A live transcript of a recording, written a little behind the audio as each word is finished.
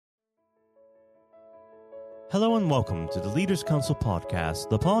Hello and welcome to the Leaders Council podcast,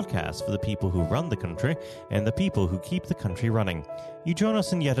 the podcast for the people who run the country and the people who keep the country running. You join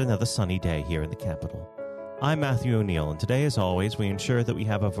us in yet another sunny day here in the capital. I'm Matthew O'Neill, and today, as always, we ensure that we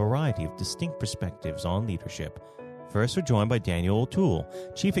have a variety of distinct perspectives on leadership. First, we're joined by Daniel O'Toole,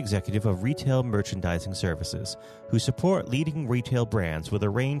 Chief Executive of Retail Merchandising Services, who support leading retail brands with a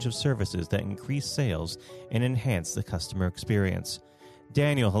range of services that increase sales and enhance the customer experience.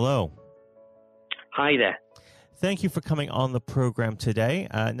 Daniel, hello. Hi there. Thank you for coming on the program today.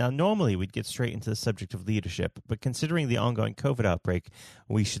 Now, normally we'd get straight into the subject of leadership, but considering the ongoing COVID outbreak,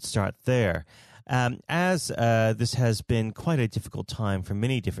 we should start there. As this has been quite a difficult time for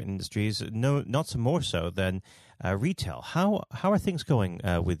many different industries, not so more so than retail. How are things going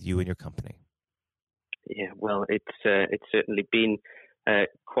with you and your company? Yeah, well, it's certainly been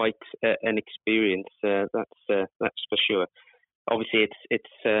quite an experience. That's for sure. Obviously,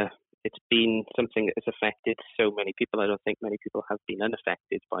 it's been something that has affected so many people. I don't think many people have been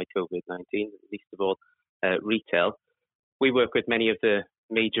unaffected by COVID-19, least of all retail. We work with many of the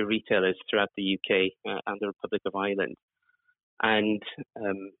major retailers throughout the UK and the Republic of Ireland. And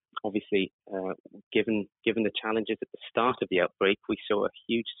obviously, given the challenges at the start of the outbreak, we saw a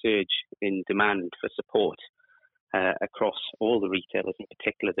huge surge in demand for support across all the retailers, in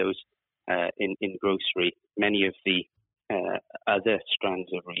particular those in grocery. Many of the other strands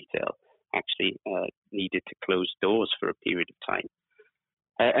of retail actually needed to close doors for a period of time.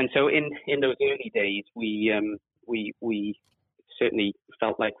 And so in those early days, we certainly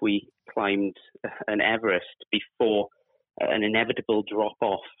felt like we climbed an Everest before an inevitable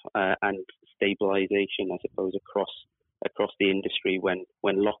drop-off and stabilization, I suppose, across the industry when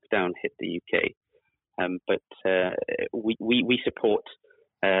lockdown hit the UK. But we support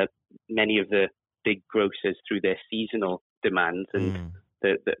many of the big grocers through their seasonal demands, and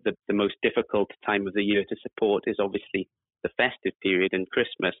the most difficult time of the year to support is obviously the festive period and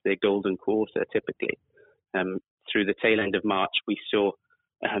Christmas, their golden quarter typically. Through the tail end of March, we saw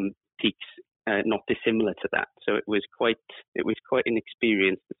peaks not dissimilar to that. So it was quite an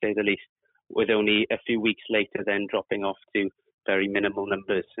experience, to say the least, with only a few weeks later then dropping off to very minimal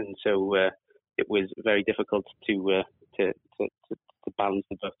numbers, and so it was very difficult to balance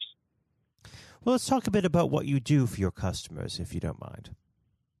the books. Well, let's talk a bit about what you do for your customers, if you don't mind.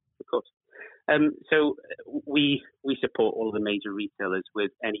 Of course. So we support all the major retailers with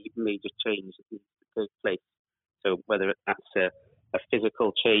any major change that needs to take place. So whether that's a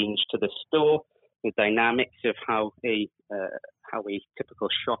physical change to the store, the dynamics of how a typical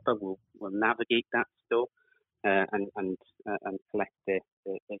shopper will navigate that store and collect their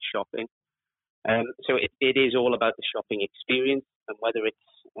shopping. So it is all about the shopping experience, and whether it's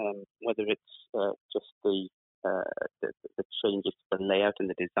just the changes to the layout and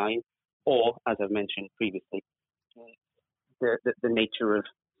the design, or, as I've mentioned previously, the nature of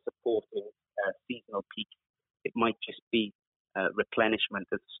supporting seasonal peaks. It might just be replenishment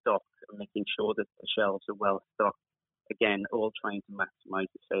of stock and making sure that the shelves are well stocked. Again, all trying to maximize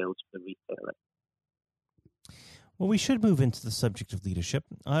the sales for the retailer. Well, we should move into the subject of leadership.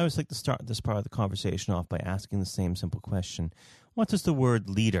 I always like to start this part of the conversation off by asking the same simple question. What does the word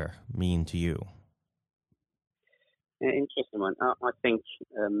leader mean to you? Interesting one. I think,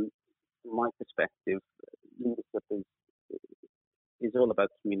 from my perspective, leadership is all about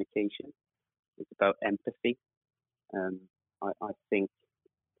communication. It's about empathy. I think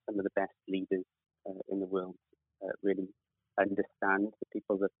some of the best leaders in the world really understand the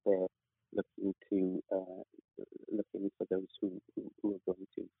people that they're looking for those who are going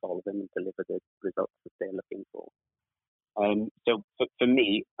to follow them and deliver the results that they're looking for. So for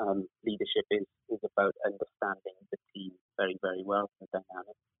me, leadership is about understanding the team very, very well, the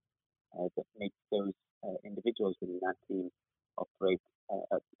dynamics that makes those individuals within that team operate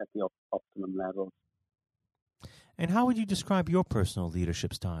at the optimum levels. And how would you describe your personal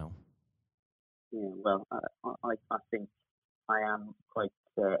leadership style? Yeah, well, I think I am quite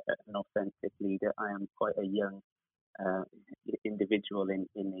an authentic leader. I am quite a young individual in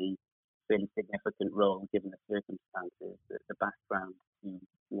a fairly significant role, given the circumstances, the background to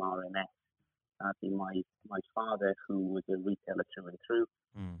RMS. My father, who was a retailer through and through,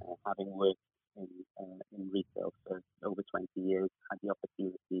 having worked in retail for over 20 years, had the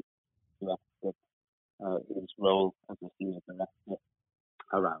opportunity to exit his role as a senior director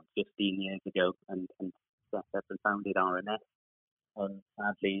around 15 years ago and set up and founded RMS.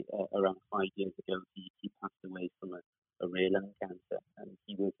 Sadly, around 5 years ago, he passed away from a rare lung cancer, and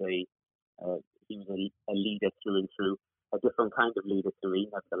he was a leader through and through, a different kind of leader to me,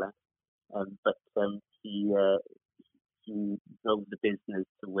 nevertheless. But he drove the business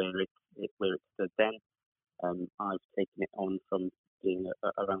to where it stood then. I've taken it on from being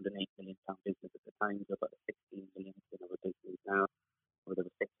around an £8 million business at the time to about a 16 million business now, with over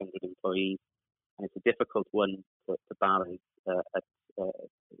 600 employees. And it's a difficult one to balance.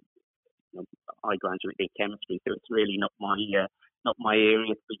 I graduated in chemistry, so it's really not my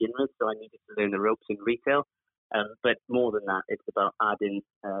area to begin with. So I needed to learn the ropes in retail. But more than that, it's about adding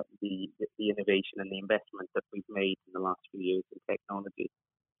the innovation and the investment that we've made in the last few years in technology.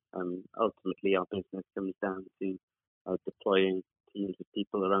 Ultimately, our business comes down to deploying teams of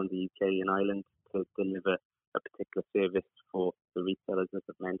people around the UK and Ireland to deliver a particular service for the retailers, as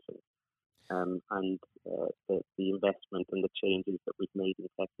I've mentioned. And the investment and the changes that we've made in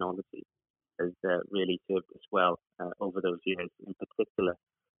technology has really served us well over those years, in particular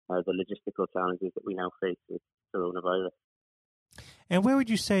the logistical challenges that we now face with coronavirus. And where would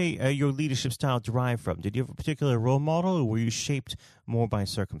you say your leadership style derived from? Did you have a particular role model, or were you shaped more by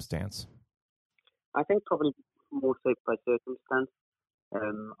circumstance? I think probably more shaped by circumstance.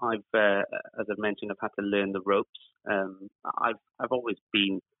 As I've mentioned, I've had to learn the ropes. I've always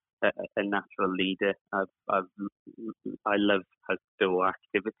been a natural leader. I love outdoor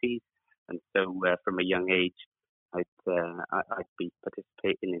activities, and so from a young age, I'd be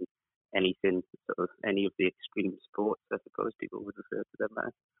participating in anything, sort of any of the extreme sports, I suppose people would refer to them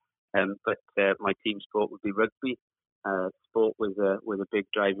as. But my team sport would be rugby. Sport was a big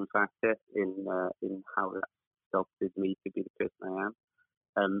driving factor in how that sculpted me to be the person I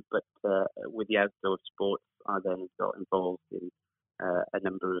am. But with the outdoor sports, I then got involved in a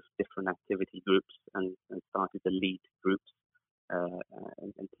number of different activity groups and started to lead groups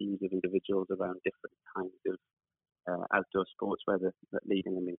and teams of individuals around different kinds of outdoor sports, whether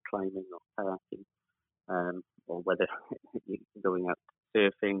leading them in climbing or kayaking, or whether going out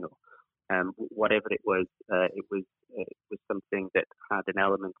surfing or whatever it was. It was something that had an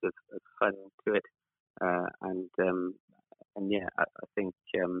element of fun to it, and yeah, I think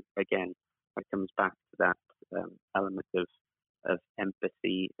again it comes back to that element of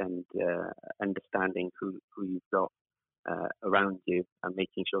empathy and understanding who you've got around you and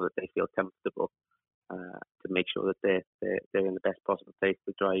making sure that they feel comfortable to make sure that they're in the best possible place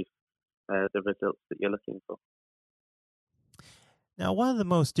to drive the results that you're looking for. Now, one of the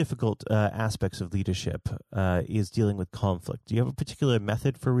most difficult aspects of leadership is dealing with conflict. Do you have a particular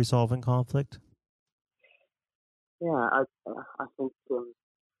method for resolving conflict? Yeah, I think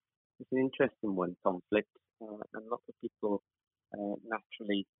it's an interesting one, conflict, and lots of people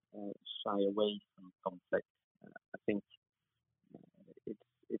naturally shy away from conflict. I think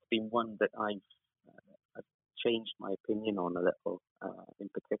it's been one that I've changed my opinion on a little, in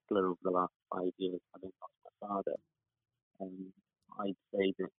particular over the last 5 years, having lost my father. I'd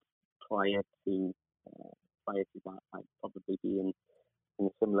say that prior to that, I'd probably be in a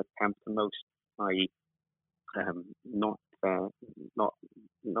similar camp to most, i.e., not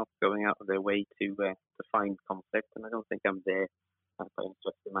going out of their way to find conflict, and I don't think I'm there by any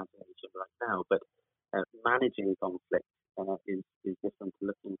stretch of imagination right now. But managing conflict is different to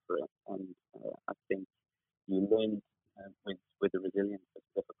looking for it, and I think you learn with the resilience of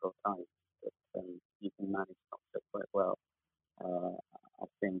difficult times that you can manage conflict quite well. I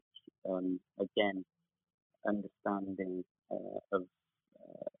think again, understanding of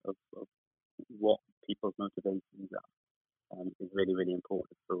what people's motivations are is really, really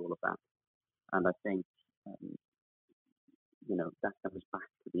important for all of that. And I think that comes back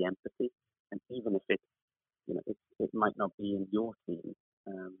to the empathy. And even if it might not be in your team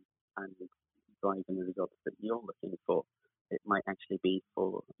and driving the results that you're looking for, it might actually be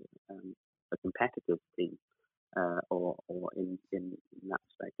for a competitive team or in that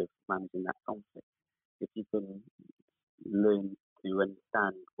respect of managing that conflict. If you can learn to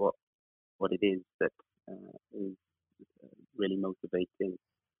understand what it is that is really motivating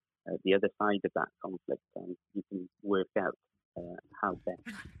the other side of that conflict, and you can work out how best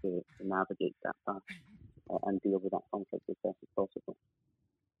to navigate that path and deal with that conflict as best as possible.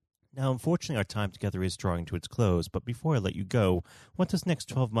 Now, unfortunately, our time together is drawing to its close, but before I let you go, what does next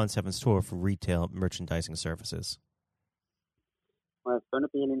 12 months have in store for retail merchandising services? Well, it's going to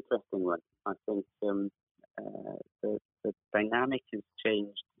be an interesting one. I think the dynamic has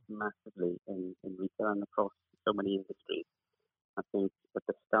changed massively in retail and across so many industries. I think at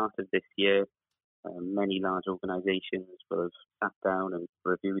the start of this year, many large organizations will have sat down and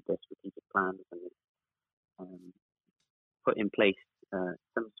reviewed their strategic plans and put in place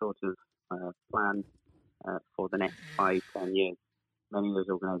some sort of plan for the next 5-10 years. Many of those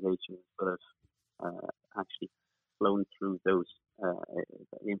organizations will have actually flown through those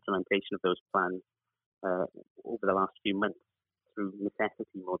the implementation of those plans over the last few months through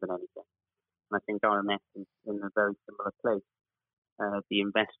necessity more than anything. And I think think RMS is in a very similar place. The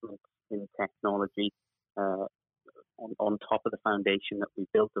investment in technology on top of the foundation that we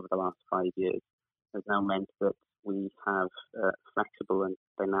built over the last 5 years has now meant that we have a flexible and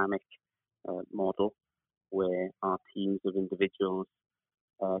dynamic model where our teams of individuals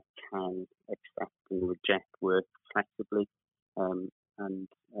can accept and reject work flexibly and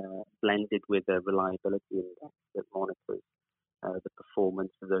blended with a reliability index that monitors the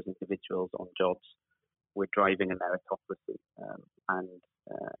performance of those individuals on jobs. We're driving a meritocracy and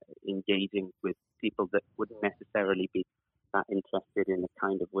engaging with people that wouldn't necessarily be that interested in the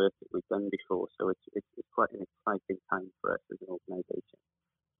kind of work that we've done before. So it's quite an exciting time for us as an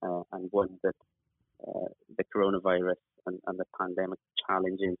organisation, and one that the coronavirus and the pandemic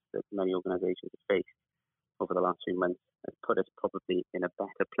challenges that many organisations have faced over the last few months has put us probably in a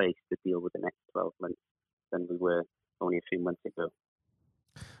better place to deal with the next 12 months than we were only a few months ago.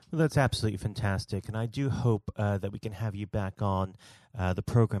 Well, that's absolutely fantastic, and I do hope that we can have you back on the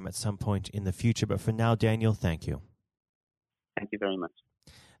program at some point in the future. But for now, Daniel, thank you. Thank you very much.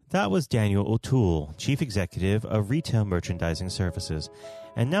 That was Daniel O'Toole, Chief Executive of Retail Merchandising Services.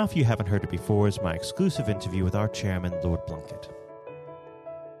 And now, if you haven't heard it before, is my exclusive interview with our chairman, Lord Blunkett.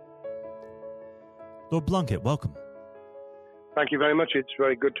 Lord Blunkett, welcome. Thank you very much. It's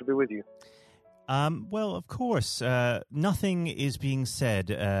very good to be with you. Well, of course, nothing is being said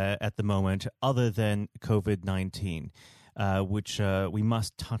at the moment other than COVID-19, which we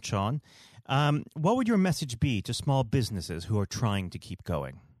must touch on. What would your message be to small businesses who are trying to keep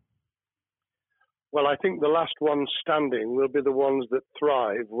going? Well, I think the last ones standing will be the ones that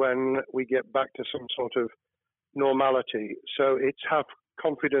thrive when we get back to some sort of normality. So it's have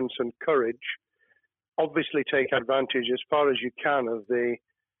confidence and courage. Obviously, take advantage as far as you can of the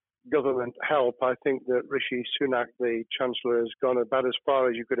government help. I think that Rishi Sunak, the Chancellor, has gone about as far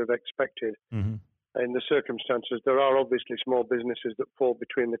as you could have expected. Mm-hmm. In the circumstances. There are obviously small businesses that fall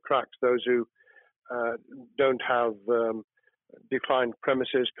between the cracks. Those who don't have defined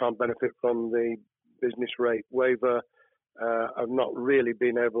premises can't benefit from the business rate waiver, have not really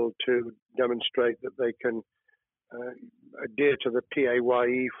been able to demonstrate that they can adhere to the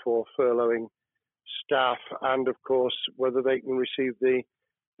PAYE for furloughing staff, and of course whether they can receive the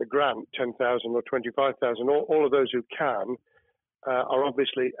grant, 10,000 or 25,000. All of those who can are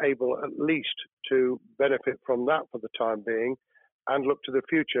obviously able at least to benefit from that for the time being and look to the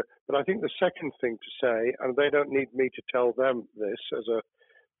future. But I think the second thing to say, and they don't need me to tell them this as a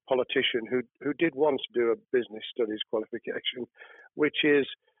politician who did once do a business studies qualification, which is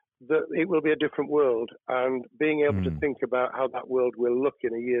that it will be a different world, and being able to think about how that world will look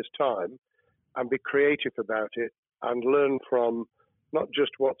in a year's time and be creative about it and learn from not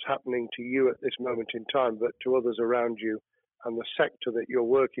just what's happening to you at this moment in time, but to others around you and the sector that you're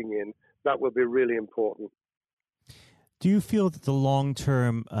working in, that will be really important. Do you feel that the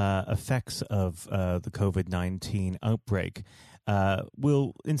long-term effects of the COVID-19 outbreak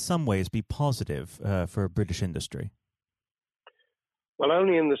will in some ways be positive for British industry? Well,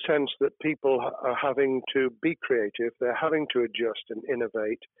 only in the sense that people are having to be creative, they're having to adjust and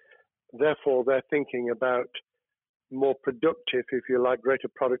innovate. Therefore, they're thinking about more productive, if you like, greater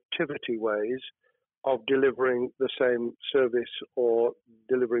productivity ways of delivering the same service or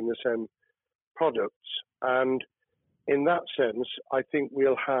delivering the same products. And in that sense, I think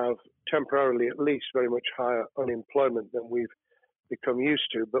we'll have temporarily at least very much higher unemployment than we've become used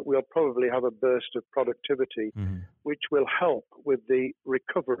to, but we'll probably have a burst of productivity, which will help with the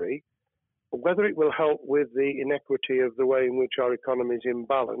recovery. Whether it will help with the inequity of the way in which our economy is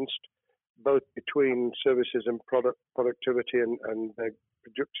imbalanced, both between services and productivity and the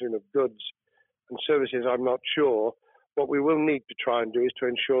production of goods and services, I'm not sure. What we will need to try and do is to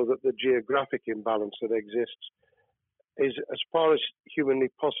ensure that the geographic imbalance that exists is, as far as humanly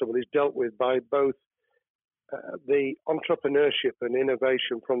possible, is dealt with by both the entrepreneurship and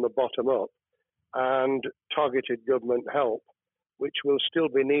innovation from the bottom up and targeted government help, which will still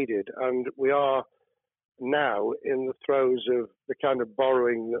be needed. And we are now in the throes of the kind of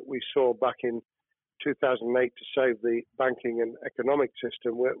borrowing that we saw back in 2008 to save the banking and economic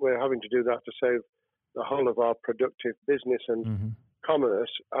system. We're having to do that to save the whole of our productive business and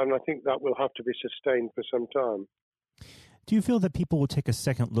commerce, and I think that will have to be sustained for some time. Do you feel that people will take a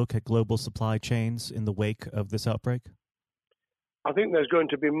second look at global supply chains in the wake of this outbreak? I think there's going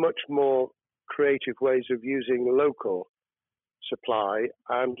to be much more creative ways of using local supply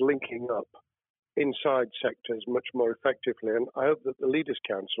and linking up inside sectors much more effectively, and I hope that the Leaders'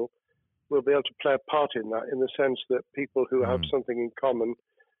 Council will be able to play a part in that, in the sense that people who have something in common,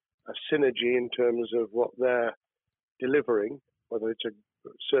 a synergy in terms of what they're delivering, whether it's a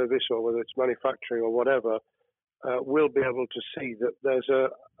service or whether it's manufacturing or whatever, will be able to see that there's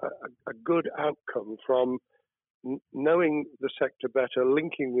a good outcome from knowing the sector better,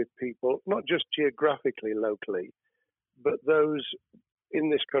 linking with people, not just geographically, locally, but those in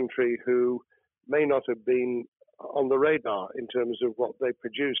this country who may not have been on the radar in terms of what they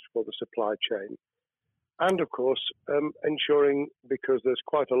produced for the supply chain. And of course, ensuring, because there's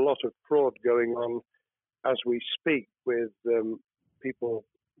quite a lot of fraud going on as we speak with people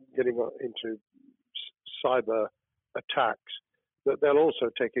getting into cyber attacks, that they'll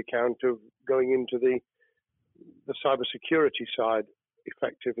also take account of going into the cybersecurity side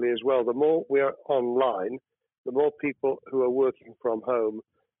effectively as well. The more we are online, the more people who are working from home,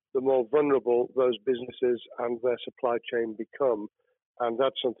 the more vulnerable those businesses and their supply chain become. And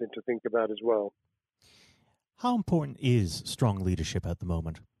that's something to think about as well. How important is strong leadership at the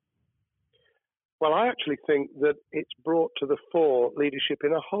moment? Well, I actually think that it's brought to the fore leadership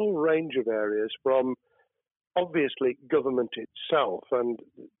in a whole range of areas, from obviously government itself, and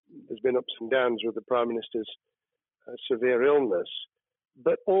there's been ups and downs with the Prime Minister's severe illness,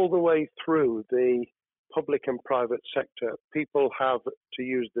 but all the way through the public and private sector, people have, to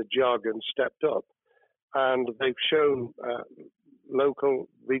use the jargon, stepped up, and they've shown local,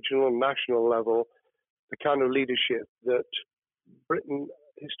 regional, national level the kind of leadership that Britain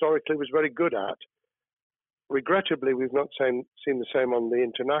historically was very good at. Regrettably, we've not seen the same on the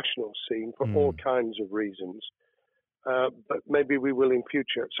international scene for all kinds of reasons, but maybe we will in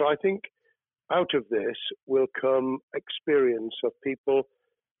future. So I think out of this will come experience of people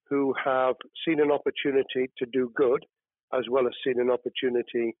who have seen an opportunity to do good, as well as seen an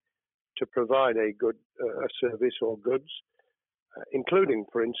opportunity to provide a good service or goods, including,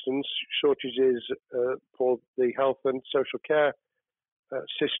 for instance, shortages for the health and social care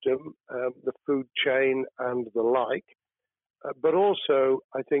system, the food chain and the like, but also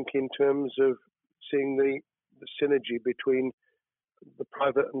I think in terms of seeing the synergy between the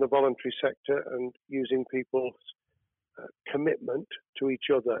private and the voluntary sector and using people's commitment to each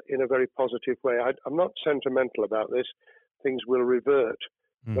other in a very positive way. I'm not sentimental about this. Things will revert.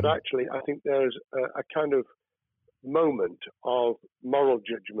 But actually, I think there's a kind of moment of moral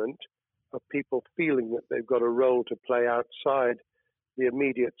judgment of people feeling that they've got a role to play outside the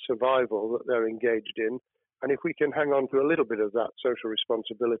immediate survival that they're engaged in. And if we can hang on to a little bit of that social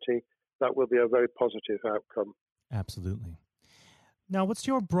responsibility, that will be a very positive outcome. Absolutely. Now, what's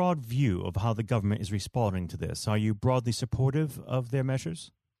your broad view of how the government is responding to this? Are you broadly supportive of their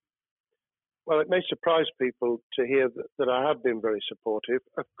measures? Well, it may surprise people to hear that I have been very supportive.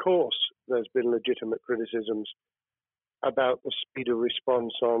 Of course, there's been legitimate criticisms about the speed of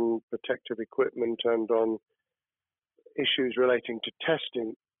response on protective equipment and on issues relating to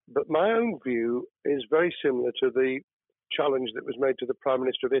testing. But my own view is very similar to the challenge that was made to the Prime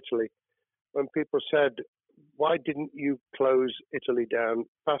Minister of Italy when people said, why didn't you close Italy down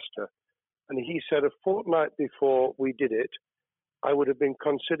faster? And he said, a fortnight before we did it, I would have been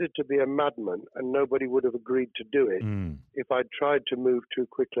considered to be a madman and nobody would have agreed to do it if I'd tried to move too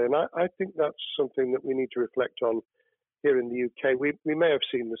quickly. And I think that's something that we need to reflect on here in the UK. We may have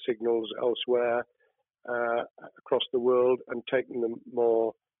seen the signals elsewhere across the world and taken them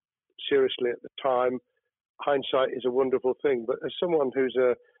more seriously at the time. Hindsight is a wonderful thing, but as someone who's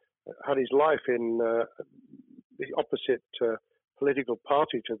had his life in the opposite political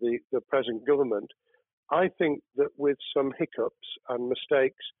party to the present government, I think that with some hiccups and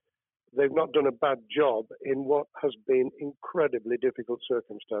mistakes, they've not done a bad job in what has been incredibly difficult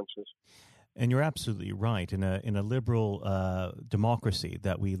circumstances. And you're absolutely right. In a liberal democracy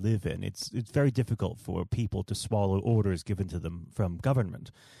that we live in, it's very difficult for people to swallow orders given to them from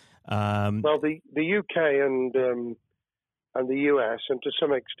government. Well, the UK and the US, and to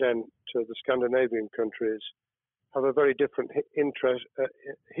some extent the Scandinavian countries, have a very different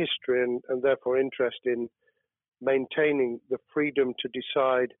history and therefore interest in maintaining the freedom to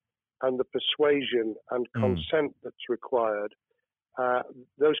decide and the persuasion and consent that's required.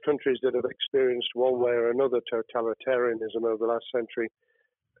 Those countries that have experienced one way or another totalitarianism over the last century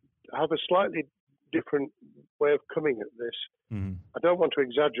have a slightly different way of coming at this. I don't want to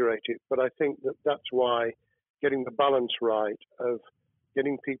exaggerate it, but I think that that's why getting the balance right of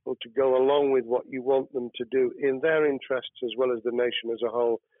getting people to go along with what you want them to do in their interests as well as the nation as a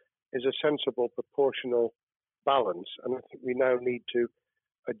whole is a sensible, proportional balance. And I think we now need to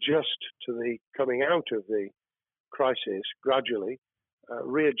adjust to the coming out of the crisis gradually,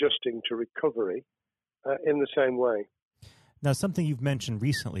 readjusting to recovery in the same way. Now, something you've mentioned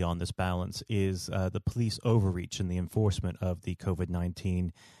recently on this balance is the police overreach in the enforcement of the COVID-19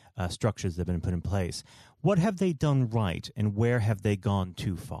 structures that have been put in place. What have they done right, and where have they gone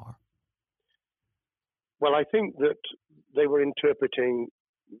too far? Well, I think that they were interpreting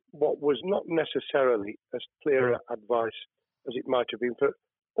what was not necessarily as clear advice as it might have been for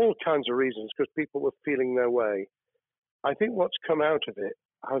all kinds of reasons, because people were feeling their way. I think what's come out of it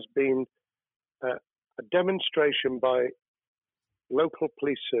has been a demonstration by local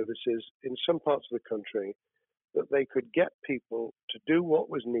police services in some parts of the country that they could get people to do what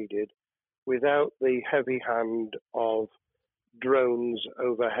was needed without the heavy hand of drones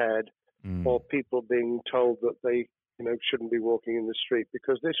overhead or people being told that they shouldn't be walking in the street,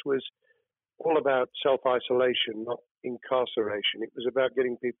 because this was all about self-isolation, not incarceration. It was about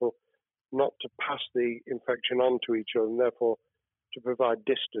getting people not to pass the infection on to each other and therefore to provide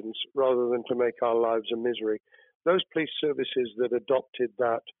distance rather than to make our lives a misery. Those police services that adopted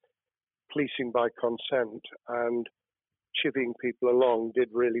that policing by consent and chivying people along did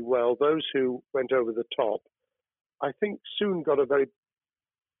really well. Those who went over the top, I think, soon got a very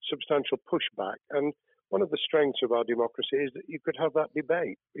substantial pushback. And one of the strengths of our democracy is that you could have that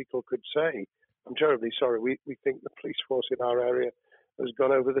debate. People could say, I'm terribly sorry, we think the police force in our area has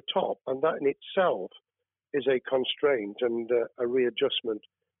gone over the top. And that in itself is a constraint and a readjustment.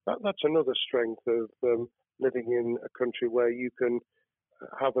 That's another strength of living in a country where you can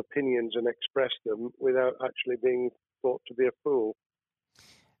have opinions and express them without actually being thought to be a fool.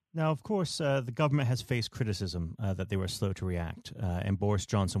 Now, of course, the government has faced criticism that they were slow to react, and Boris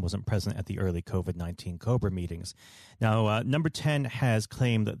Johnson wasn't present at the early COVID-19 COBRA meetings. Now, Number 10 has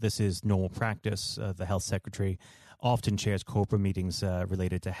claimed that this is normal practice. The health secretary often chairs COBRA meetings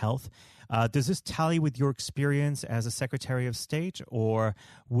related to health. Does this tally with your experience as a Secretary of State, or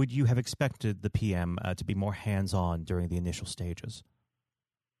would you have expected the PM to be more hands-on during the initial stages?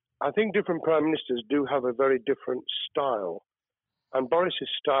 I think different prime ministers do have a very different style. And Boris's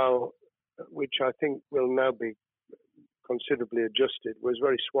style, which I think will now be considerably adjusted, was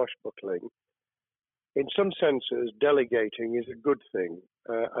very swashbuckling. In some senses, delegating is a good thing,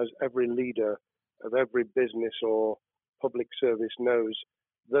 as every leader of every business or public service knows.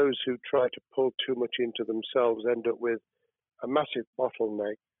 Those who try to pull too much into themselves end up with a massive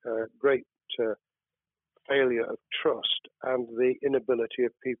bottleneck, great failure of trust, and the inability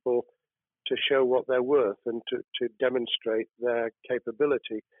of people to show what they're worth and to demonstrate their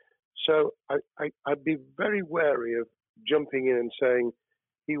capability. So I'd be very wary of jumping in and saying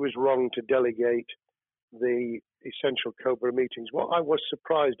he was wrong to delegate the essential COBRA meetings. What I was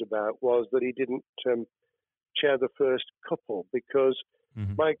surprised about was that he didn't chair the first couple, because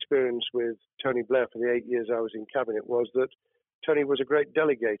my experience with Tony Blair for the 8 years I was in Cabinet was that Tony was a great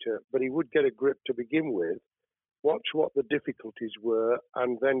delegator, but he would get a grip to begin with, watch what the difficulties were,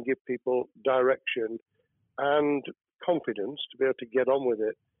 and then give people direction and confidence to be able to get on with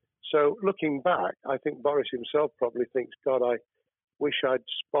it. So looking back, I think Boris himself probably thinks, God, I wish I'd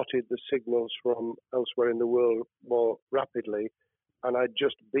spotted the signals from elsewhere in the world more rapidly, and I'd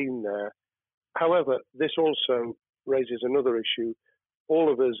just been there. However, this also raises another issue.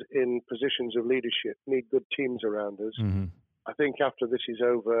 All of us in positions of leadership need good teams around us. I think after this is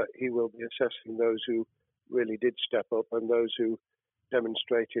over, he will be assessing those who really did step up and those who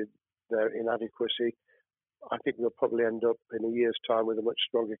demonstrated their inadequacy. I think we'll probably end up in a year's time with a much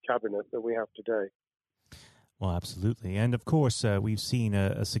stronger cabinet than we have today. Well, absolutely. And of course, we've seen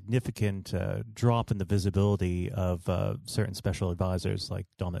a significant drop in the visibility of certain special advisors like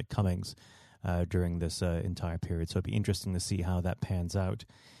Dominic Cummings during this entire period. So it'd be interesting to see how that pans out.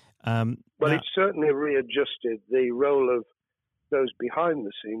 It's certainly readjusted the role of those behind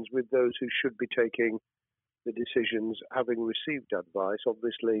the scenes with those who should be taking the decisions, having received advice.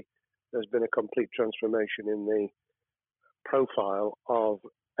 Obviously, there's been a complete transformation in the profile of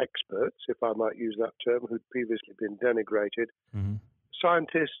experts, if I might use that term, who'd previously been denigrated.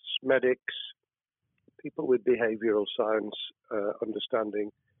 Scientists, medics, people with behavioral science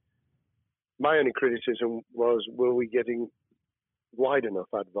understanding. My only criticism was, were we getting wide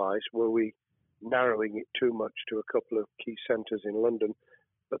enough advice? Were we narrowing it too much to a couple of key centres in London?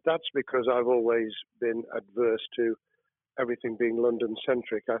 But that's because I've always been adverse to everything being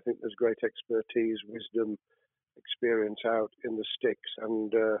London-centric. I think there's great expertise, wisdom, experience out in the sticks,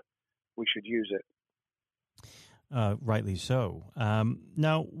 and we should use it. Rightly so.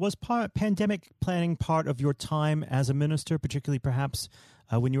 Now, was pandemic planning part of your time as a minister, particularly perhaps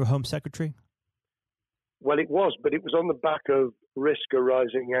when you were Home Secretary? Well, it was, but it was on the back of risk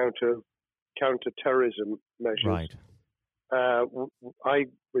arising out of counter-terrorism measures. Right. I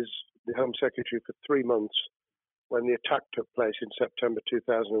was the Home Secretary for 3 months when the attack took place in September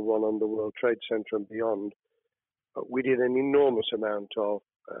 2001 on the World Trade Center and beyond. We did an enormous amount of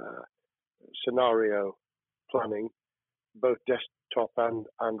scenario planning, both desktop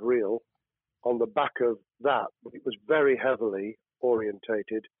and real. On the back of that, it was very heavily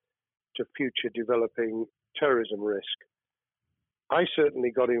orientated to future developing terrorism risk. I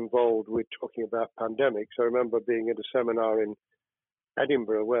certainly got involved with talking about pandemics. I remember being at a seminar in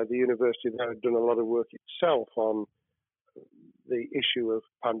Edinburgh where the university there had done a lot of work itself on the issue of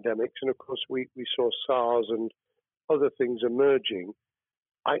pandemics. And of course, we saw SARS and other things emerging.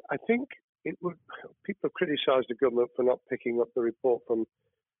 I think people have criticised the government for not picking up the report from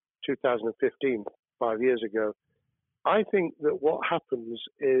 2015, 5 years ago. I think that what happens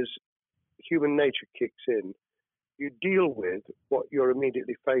is human nature kicks in. You deal with what you're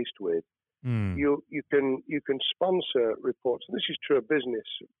immediately faced with. You can sponsor reports, and this is true of business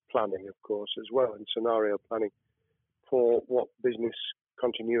planning, of course, as well, and scenario planning for what business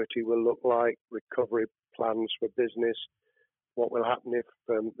continuity will look like, recovery plans for business, what will happen if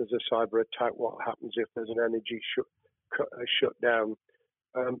there's a cyber attack, what happens if there's an energy shutdown.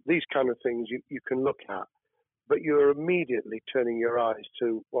 These kind of things you can look at, but you're immediately turning your eyes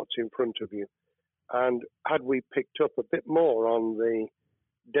to what's in front of you. And had we picked up a bit more on the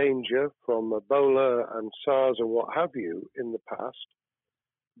danger from Ebola and SARS and what have you in the past,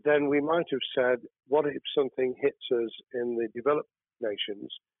 then we might have said, what if something hits us in the developed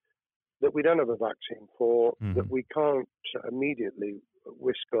nations that we don't have a vaccine for, that we can't immediately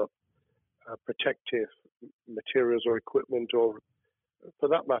whisk up protective materials or equipment, or for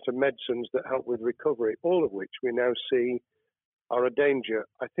that matter, medicines that help with recovery, all of which we now see are a danger.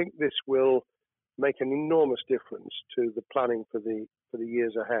 I think this will make an enormous difference to the planning for the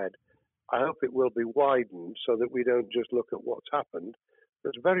years ahead. I hope it will be widened so that we don't just look at what's happened,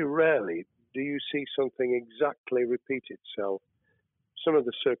 but very rarely do you see something exactly repeat itself. Some of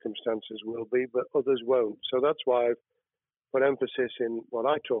the circumstances will be, but others won't. So that's why I've put emphasis in what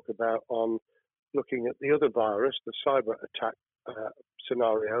I talk about on looking at the other virus, the cyber attack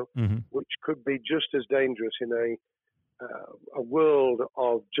scenario, which could be just as dangerous in a world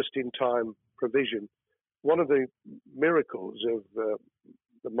of just-in-time provision. One of the miracles of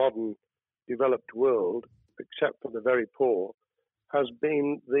the modern developed world, except for the very poor, has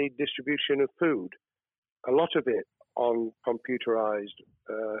been the distribution of food. A lot of it on computerized,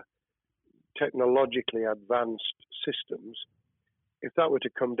 technologically advanced systems. If that were to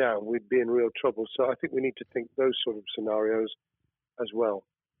come down, we'd be in real trouble. So I think we need to think those sort of scenarios as well.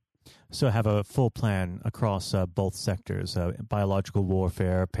 So have a full plan across both sectors, biological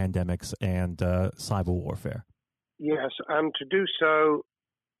warfare, pandemics, and cyber warfare. Yes, and to do so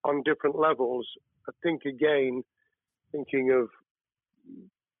on different levels. I think, again,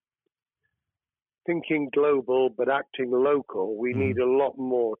 thinking global but acting local, we need a lot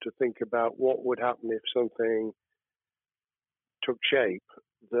more to think about what would happen if something took shape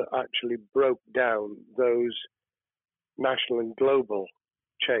that actually broke down those national and global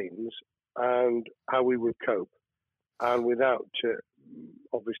chains and how we would cope. And without,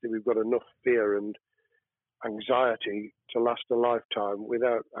 obviously, we've got enough fear and anxiety to last a lifetime.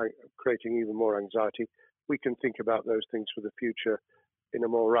 Without creating even more anxiety, we can think about those things for the future in a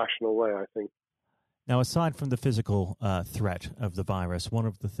more rational way, I think. Now, aside from the physical threat of the virus, one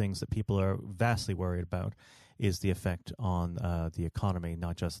of the things that people are vastly worried about is the effect on the economy,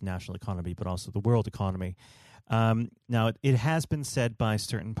 not just national economy, but also the world economy. Now, it has been said by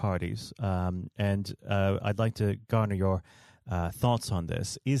certain parties, and I'd like to garner your thoughts on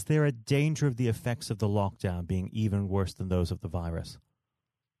this. Is there a danger of the effects of the lockdown being even worse than those of the virus?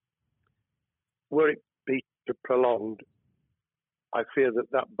 Were it be prolonged, I fear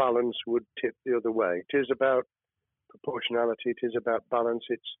that balance would tip the other way. It is about proportionality. It is about balance.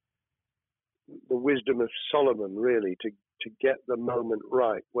 It's the wisdom of Solomon, really, to get the moment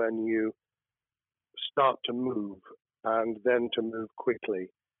right when you start to move and then to move quickly.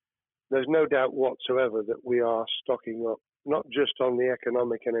 There's no doubt whatsoever that we are stocking up, not just on the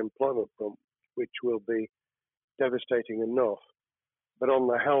economic and employment front, which will be devastating enough, but on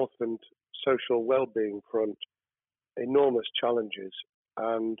the health and social well-being front, enormous challenges,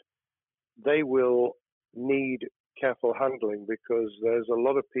 and they will need careful handling because there's a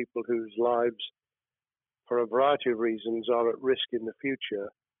lot of people whose lives, for a variety of reasons, are at risk in the future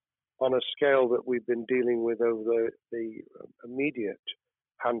on a scale that we've been dealing with over the immediate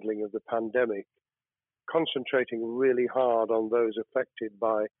handling of the pandemic, concentrating really hard on those affected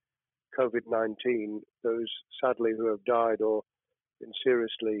by COVID-19, those sadly who have died or been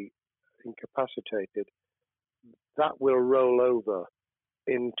seriously incapacitated. That will roll over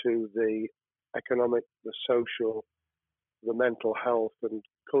into the economic, the social, the mental health and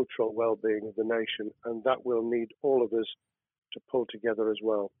cultural well-being of the nation, and that will need all of us to pull together as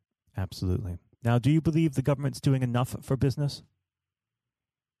well. Absolutely. Now, do you believe the government's doing enough for business?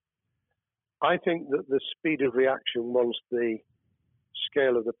 I think that the speed of reaction once the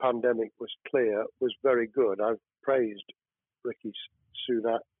scale of the pandemic was clear was very good. I've praised Rishi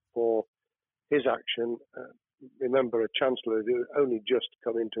Sunak for his action. Remember, a chancellor who only just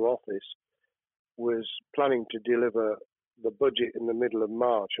come into office was planning to deliver the budget in the middle of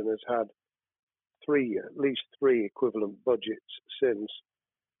March and has had at least three equivalent budgets since.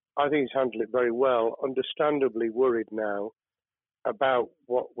 I think he's handled it very well. Understandably worried now about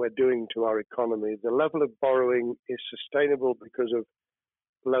what we're doing to our economy. The level of borrowing is sustainable because of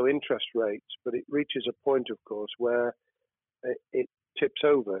low interest rates, but it reaches a point, of course, where it tips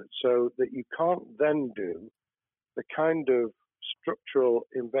over so that you can't then do the kind of structural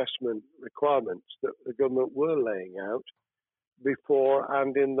investment requirements that the government were laying out before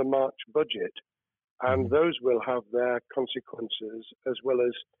and in the March budget. And those will have their consequences as well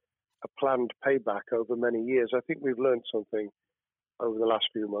as a planned payback over many years. I think we've learned something over the last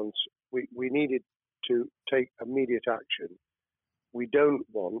few months. We needed to take immediate action. We don't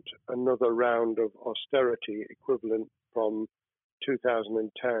want another round of austerity equivalent from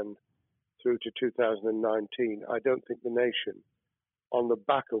 2010 through to 2019. I don't think the nation, on the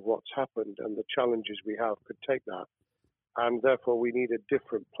back of what's happened and the challenges we have, could take that. And therefore, we need a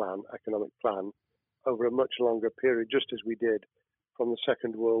different plan, economic plan, over a much longer period, just as we did from the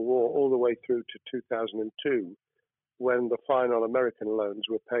Second World War all the way through to 2002, when the final American loans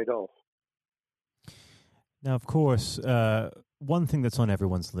were paid off. Now, of course, one thing that's on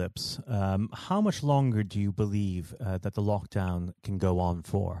everyone's lips, how much longer do you believe that the lockdown can go on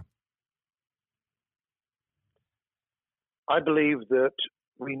for? I believe that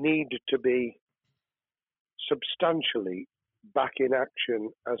we need to be substantially back in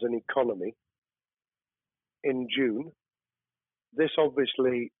action as an economy in June. This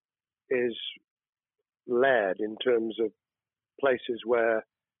obviously is led in terms of places where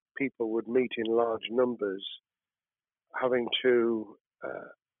people would meet in large numbers, having to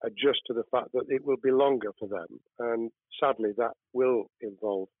adjust to the fact that it will be longer for them. And sadly, that will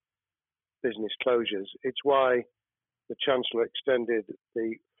involve business closures. It's why the Chancellor extended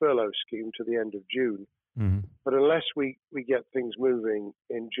the furlough scheme to the end of June. Mm-hmm. But unless we get things moving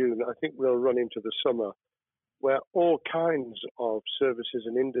in June, I think we'll run into the summer where all kinds of services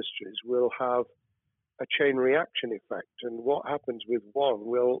and industries will have a chain reaction effect. And what happens with one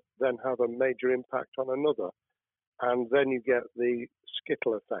will then have a major impact on another. And then you get the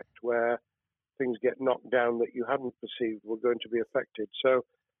skittle effect where things get knocked down that you hadn't perceived were going to be affected. So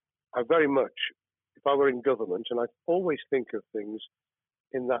I very much, if I were in government, and I always think of things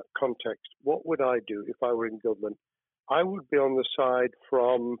in that context, what would I do if I were in government? I would be on the side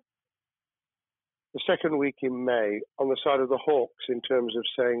from the second week in May, on the side of the hawks in terms of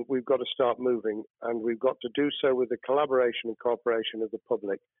saying we've got to start moving, and we've got to do so with the collaboration and cooperation of the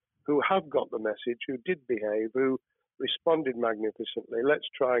public who have got the message, who did behave, who responded magnificently. Let's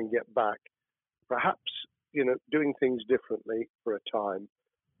try and get back, perhaps, doing things differently for a time,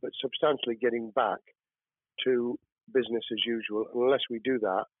 but substantially getting back to business as usual. And unless we do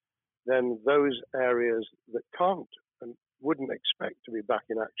that, then those areas that can't and wouldn't expect to be back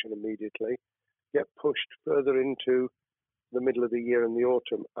in action immediately get pushed further into the middle of the year and the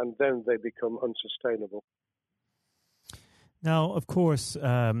autumn, and then they become unsustainable. Now, of course,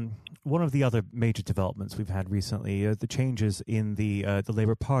 one of the other major developments we've had recently are the changes in the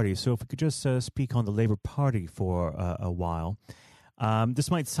Labour Party. So if we could just speak on the Labour Party for a while.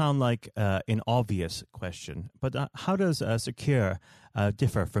 This might sound like an obvious question, but how does Sir Keir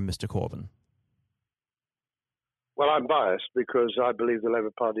differ from Mr. Corbyn? Well, I'm biased because I believe the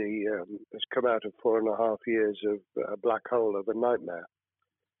Labour Party has come out of 4.5 years of a black hole of a nightmare,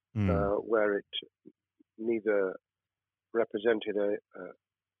 where it neither represented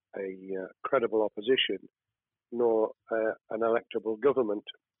a credible opposition nor an electable government,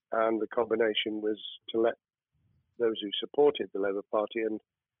 and the combination was to let those who supported the Labour Party and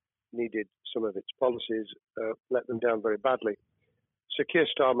needed some of its policies let them down very badly. Sir Keir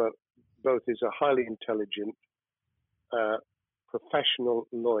Starmer both is a highly intelligent, professional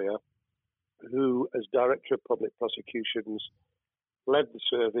lawyer who, as Director of Public Prosecutions, led the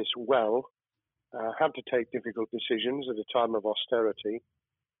service well, had to take difficult decisions at a time of austerity,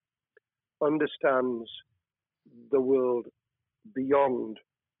 understands the world beyond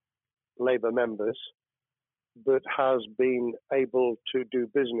Labour members, but has been able to do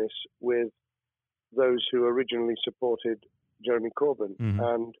business with those who originally supported Jeremy Corbyn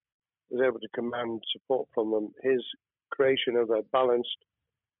and was able to command support from them. His creation of a balanced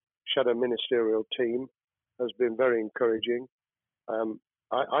shadow ministerial team has been very encouraging.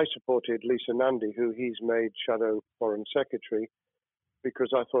 I supported Lisa Nandy, who he's made Shadow Foreign Secretary, because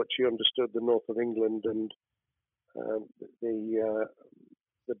I thought she understood the north of England and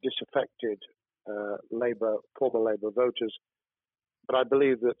the disaffected former Labour voters. But I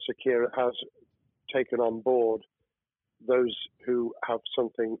believe that Sir Keir has taken on board those who have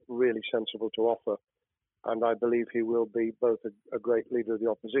something really sensible to offer, and I believe he will be both a great leader of the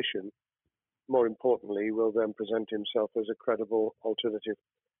opposition. More importantly, he will then present himself as a credible alternative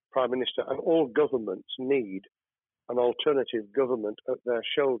Prime Minister, and all governments need an alternative government at their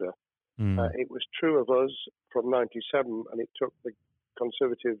shoulder. It was true of us from 97, and it took the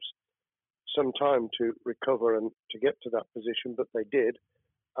Conservatives some time to recover and to get to that position, but they did,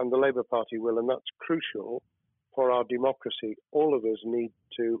 and the Labour Party will, and that's crucial for our democracy. All of us need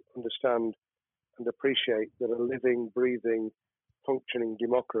to understand and appreciate that a living, breathing, functioning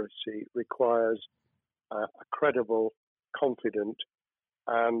democracy requires a credible, confident,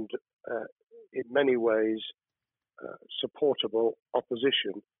 and in many ways supportable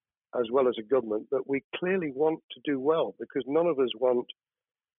opposition, as well as a government that we clearly want to do well, because none of us want,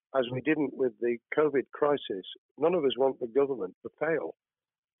 as we didn't with the COVID crisis, none of us want the government to fail.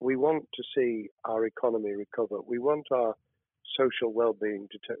 We want to see our economy recover. We want our social well-being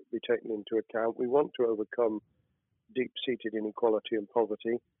to be taken into account. We want to overcome deep-seated inequality and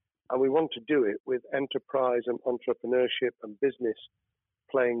poverty, and we want to do it with enterprise and entrepreneurship and business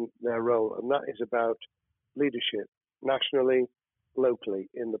playing their role, and that is about leadership nationally, locally,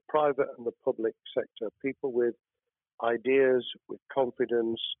 in the private and the public sector, people with ideas, with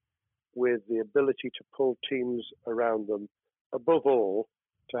confidence, with the ability to pull teams around them, above all,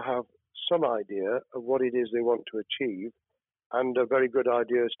 to have some idea of what it is they want to achieve and a very good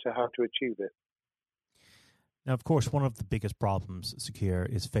idea as to how to achieve it. Now, of course, one of the biggest problems Sir Keir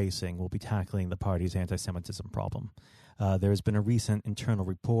is facing will be tackling the party's anti-Semitism problem. There has been a recent internal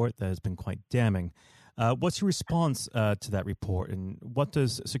report that has been quite damning. What's your response to that report, and what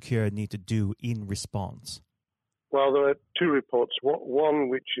does Sir Keir need to do in response? Well, there are two reports. One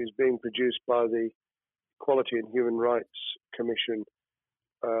which is being produced by the Equality and Human Rights Commission,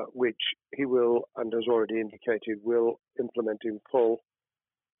 which he will, and has already indicated, will implement in full.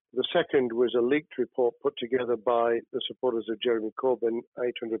 The second was a leaked report put together by the supporters of Jeremy Corbyn,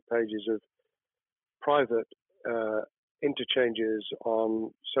 800 pages of private interchanges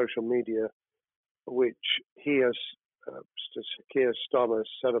on social media, which he has, Keir Starmer,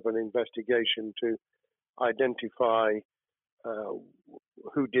 set up an investigation to identify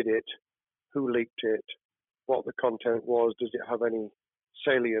who did it, who leaked it, what the content was, does it have any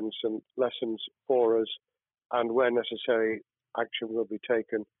salience and lessons for us, and where necessary, action will be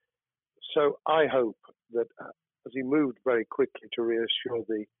taken. So I hope that as he moved very quickly to reassure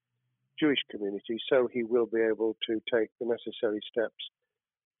the Jewish community, so he will be able to take the necessary steps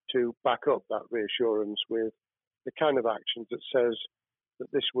to back up that reassurance with the kind of actions that says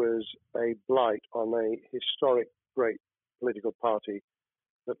that this was a blight on a historic, great political party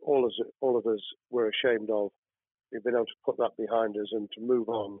that all of us were ashamed of. We've been able to put that behind us and to move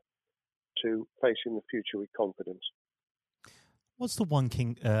on to facing the future with confidence. What's the one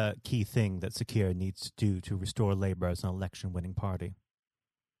key thing that Sir Keir needs to do to restore Labour as an election-winning party?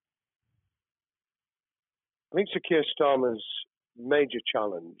 I think Sir Keir Starmer's major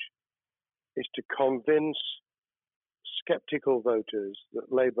challenge is to convince sceptical voters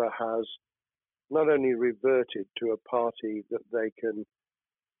that Labour has not only reverted to a party that they can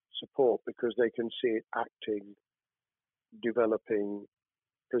support because they can see it acting, developing,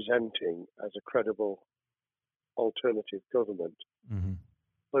 presenting as a credible alternative government,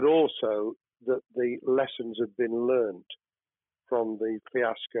 but also that the lessons have been learned from the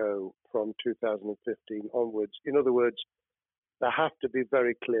fiasco from 2015 onwards. In other words, there have to be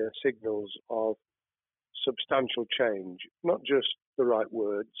very clear signals of substantial change, not just the right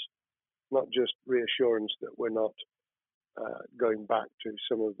words, not just reassurance that we're not going back to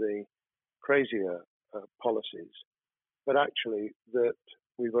some of the crazier policies, but actually that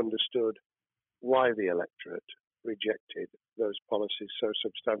we've understood why the electorate rejected those policies so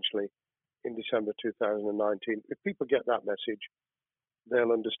substantially in December 2019. If people get that message,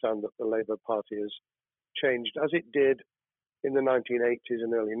 they'll understand that the Labour Party has changed, as it did in the 1980s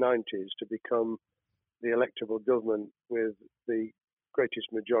and early 90s, to become the electable government with the greatest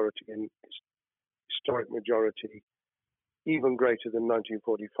majority in historic majority, even greater than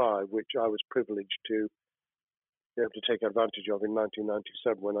 1945, which I was privileged to be able to take advantage of in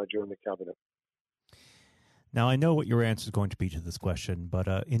 1997 when I joined the cabinet. Now, I know what your answer is going to be to this question, but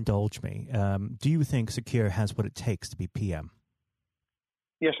indulge me. Do you think Sir Keir has what it takes to be PM?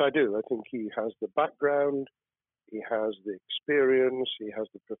 Yes, I do. I think he has the background, he has the experience, he has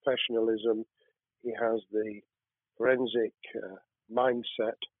the professionalism, he has the forensic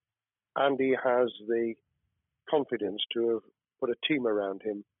mindset, and he has the confidence to have put a team around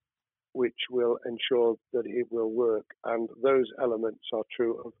him which will ensure that it will work. And those elements are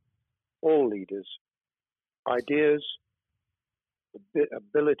true of all leaders. Ideas, the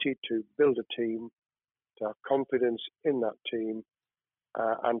ability to build a team, to have confidence in that team,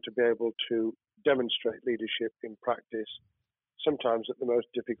 and to be able to demonstrate leadership in practice, sometimes at the most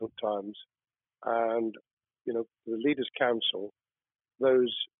difficult times. And, the Leaders' Council,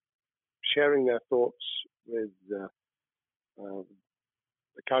 those sharing their thoughts with the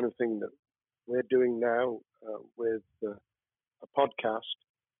kind of thing that we're doing now with a podcast,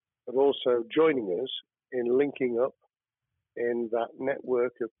 but also joining us in linking up in that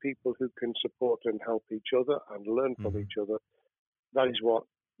network of people who can support and help each other and learn from each other. That is what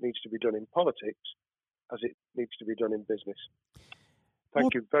needs to be done in politics as it needs to be done in business.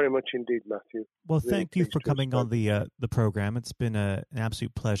 Thank you very much indeed, Matthew. Well, thank you for coming on the program. It's been an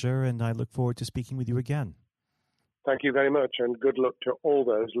absolute pleasure, and I look forward to speaking with you again. Thank you very much, and good luck to all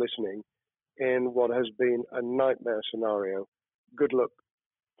those listening in what has been a nightmare scenario. Good luck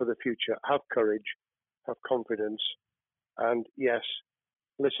for the future. Have courage, have confidence, and yes,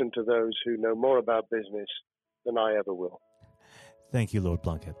 listen to those who know more about business than I ever will. Thank you, Lord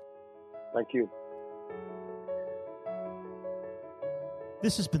Blunkett. Thank you.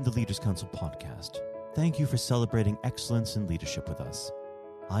 This has been the Leaders' Council podcast. Thank you for celebrating excellence in leadership with us.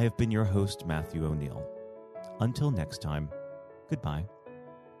 I have been your host, Matthew O'Neill. Until next time, goodbye.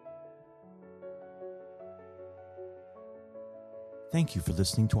 Thank you for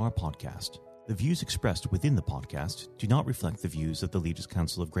listening to our podcast. The views expressed within the podcast do not reflect the views of the Leaders'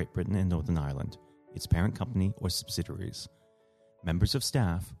 Council of Great Britain and Northern Ireland, its parent company or subsidiaries, members of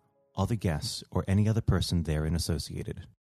staff, other guests, or any other person therein associated.